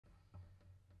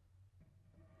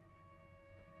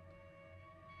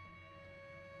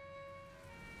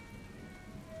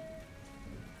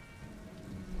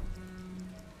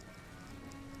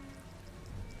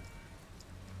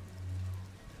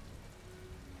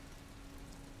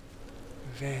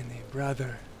any,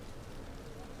 brother.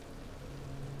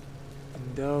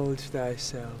 Indulge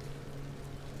thyself.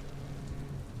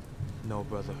 No,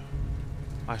 brother.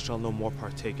 I shall no more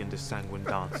partake in this sanguine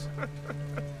dance.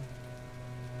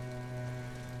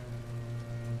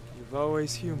 You've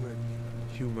always humored me.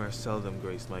 Humor seldom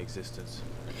graced my existence.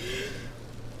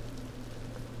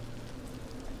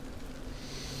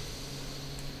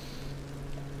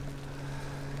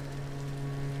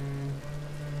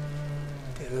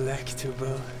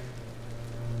 Delectable.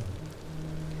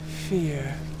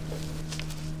 Fear.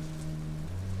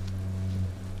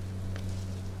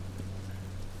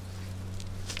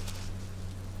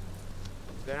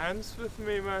 Dance with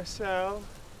me, Marcel.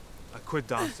 I quit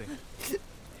dancing.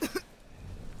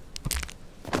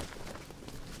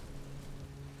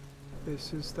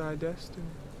 This is thy destiny.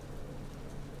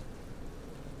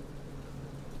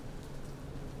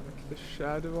 Like the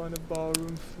shadow on a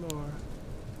ballroom floor.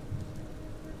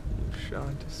 You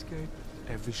shan't escape.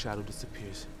 Every shadow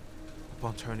disappears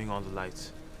upon turning on the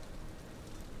lights.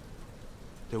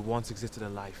 There once existed a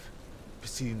life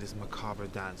preceding this macabre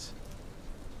dance,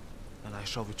 and I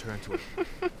shall return to it.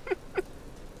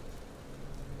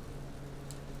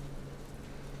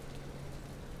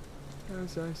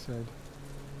 As I said,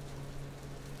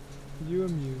 you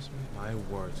amuse me. My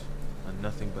words are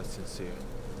nothing but sincere.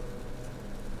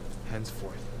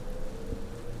 Henceforth,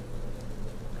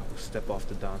 I will step off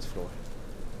the dance floor.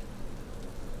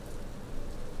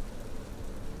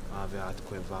 Ave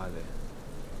atque vale,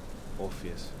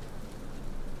 Orpheus.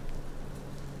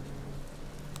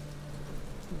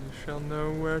 You shall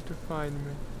know where to find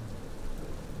me.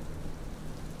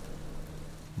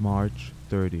 March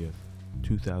 30th,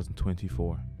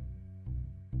 2024.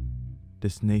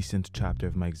 This nascent chapter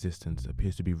of my existence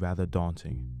appears to be rather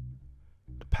daunting.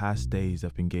 The past days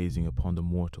I've been gazing upon the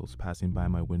mortals passing by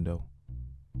my window.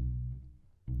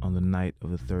 On the night of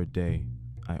the third day,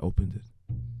 I opened it,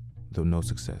 though no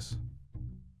success.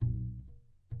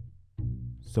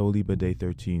 Solely by day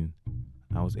 13,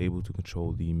 I was able to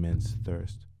control the immense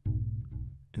thirst.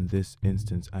 In this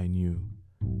instance, I knew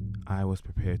I was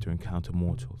prepared to encounter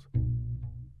mortals.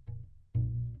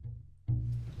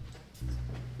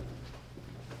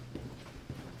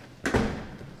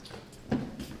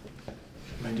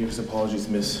 My dearest apologies,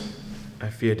 miss. I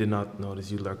fear I did not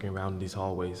notice you lurking around these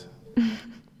hallways.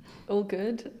 All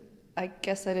good. I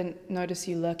guess I didn't notice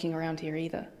you lurking around here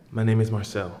either. My name is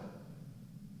Marcel.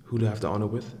 Who do I have the honor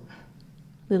with?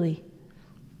 Lily.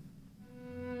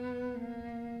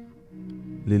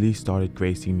 Lily started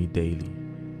gracing me daily.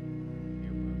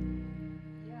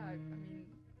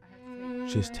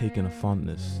 She has taken a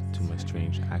fondness to my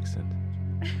strange accent,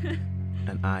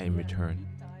 and I, in return,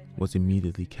 was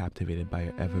immediately captivated by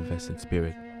her effervescent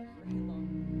spirit.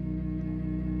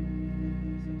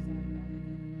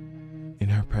 In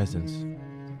her presence,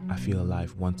 I feel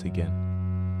alive once again.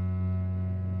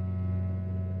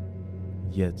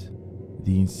 Yet,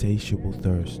 the insatiable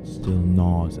thirst still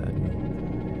gnaws at me,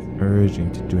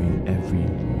 urging to drain every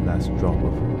last drop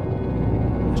of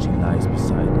her as she lies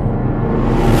beside me.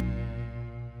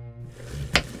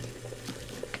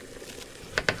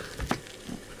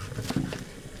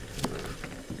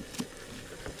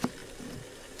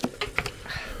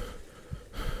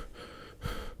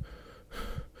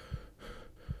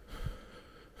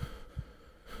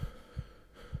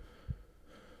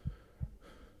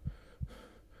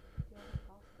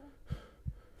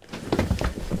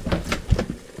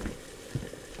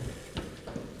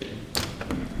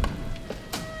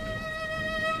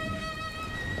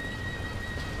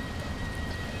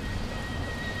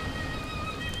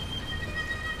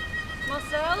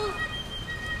 Marcel?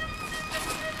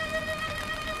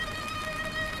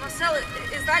 Marcel,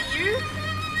 is that you?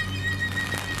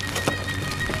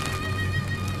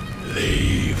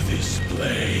 Leave this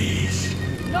place.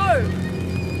 No!